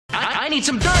need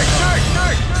some dirt.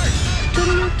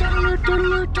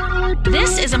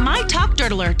 This is a My Talk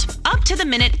Dirt Alert.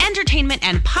 Up-to-the-minute entertainment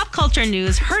and pop culture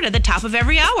news heard at the top of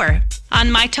every hour on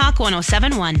My Talk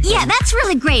 107.1. Yeah, that's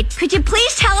really great. Could you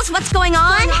please tell us what's going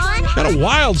on? Got a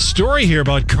wild story here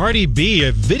about Cardi B.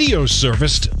 A video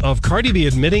surfaced of Cardi B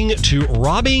admitting to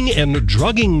robbing and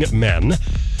drugging men.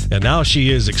 And now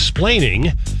she is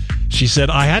explaining. She said,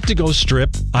 I had to go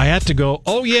strip. I had to go,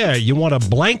 oh, yeah, you want to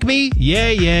blank me?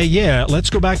 Yeah. Let's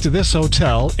go back to this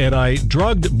hotel. And I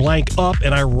drugged blank up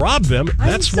and I robbed them.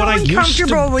 That's what I used to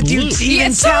uncomfortable with you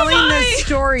even telling this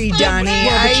story, Donnie.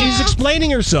 Well, but she's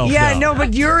explaining herself Yeah, now. no,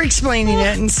 but you're explaining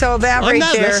it. And so that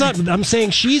I'm saying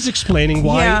she's explaining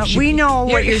why. Yeah, we know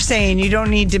what you're saying. You don't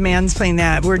need to mansplain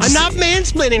that. I'm not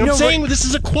mansplaining. I'm saying this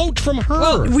is a quote from her.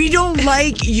 Well, we don't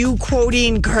like you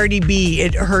quoting Cardi B.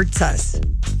 It hurts us.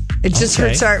 It just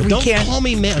hurts our... Don't call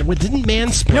me man. We didn't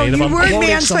mansplain. No, you weren't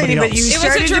mansplaining, but you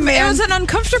started to It was an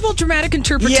uncomfortable dramatic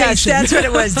interpretation. Yes, that's what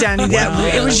it was, Donnie.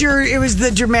 It was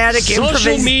the dramatic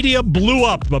improvisation. Social media blew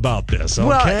up about this.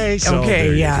 Okay,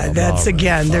 that's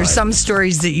again. There's some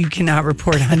stories that you cannot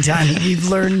report on, Donnie. We've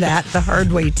learned that the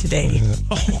hard way today.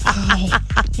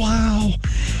 Wow.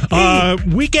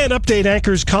 Weekend update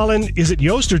anchors Colin. Is it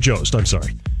Yost or Jost? I'm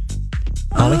sorry.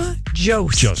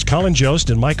 Jost. Colin Jost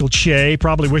and Michael Che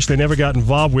probably wish they never got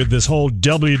involved with this whole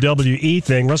WWE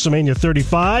thing. WrestleMania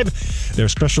 35, their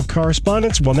special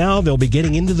correspondents. Well, now they'll be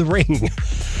getting into the ring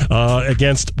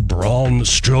against Braun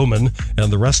Strowman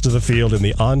and the rest of the field in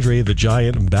the Andre the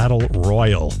Giant Battle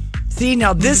Royal. See,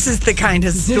 now this is the kind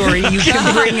of story you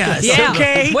can bring us,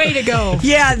 okay? Way to go.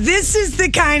 Yeah, this is the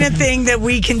kind of thing that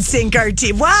we can sink our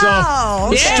teeth.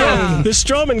 Wow. So, this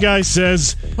Strowman guy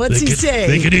says... What's he say?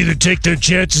 They could either take their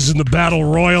chances in the Battle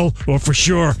Royal or for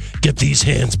sure get these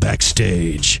hands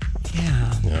backstage.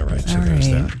 Yeah. All right, so there's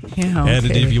that. Yeah, And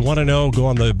if you want to know, go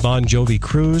on the Bon Jovi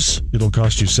cruise. It'll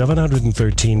cost you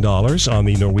 $713 on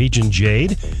the Norwegian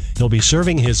Jade. He'll be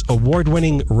serving his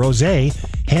award-winning rosé,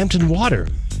 Hampton Water.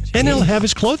 And he'll have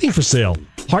his clothing for sale,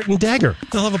 Heart and Dagger.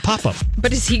 They'll have a pop-up.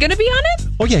 But is he going to be on it?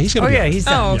 Oh, yeah, he's going to be on it. He's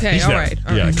done. Oh, okay, He's all there. right.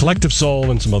 Yeah, Collective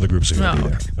Soul and some other groups are going to be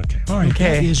there. Okay, all right,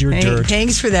 that is your dirt.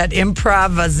 Thanks for that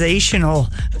improvisational...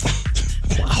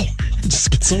 Wow. I just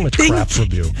get so much crap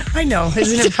from you. I know.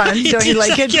 Isn't it fun? Don't you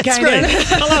like it? It's great.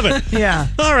 I love it. Yeah.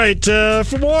 All right.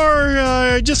 For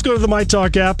more, just go to the My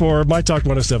Talk app or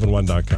mytalk1071.com.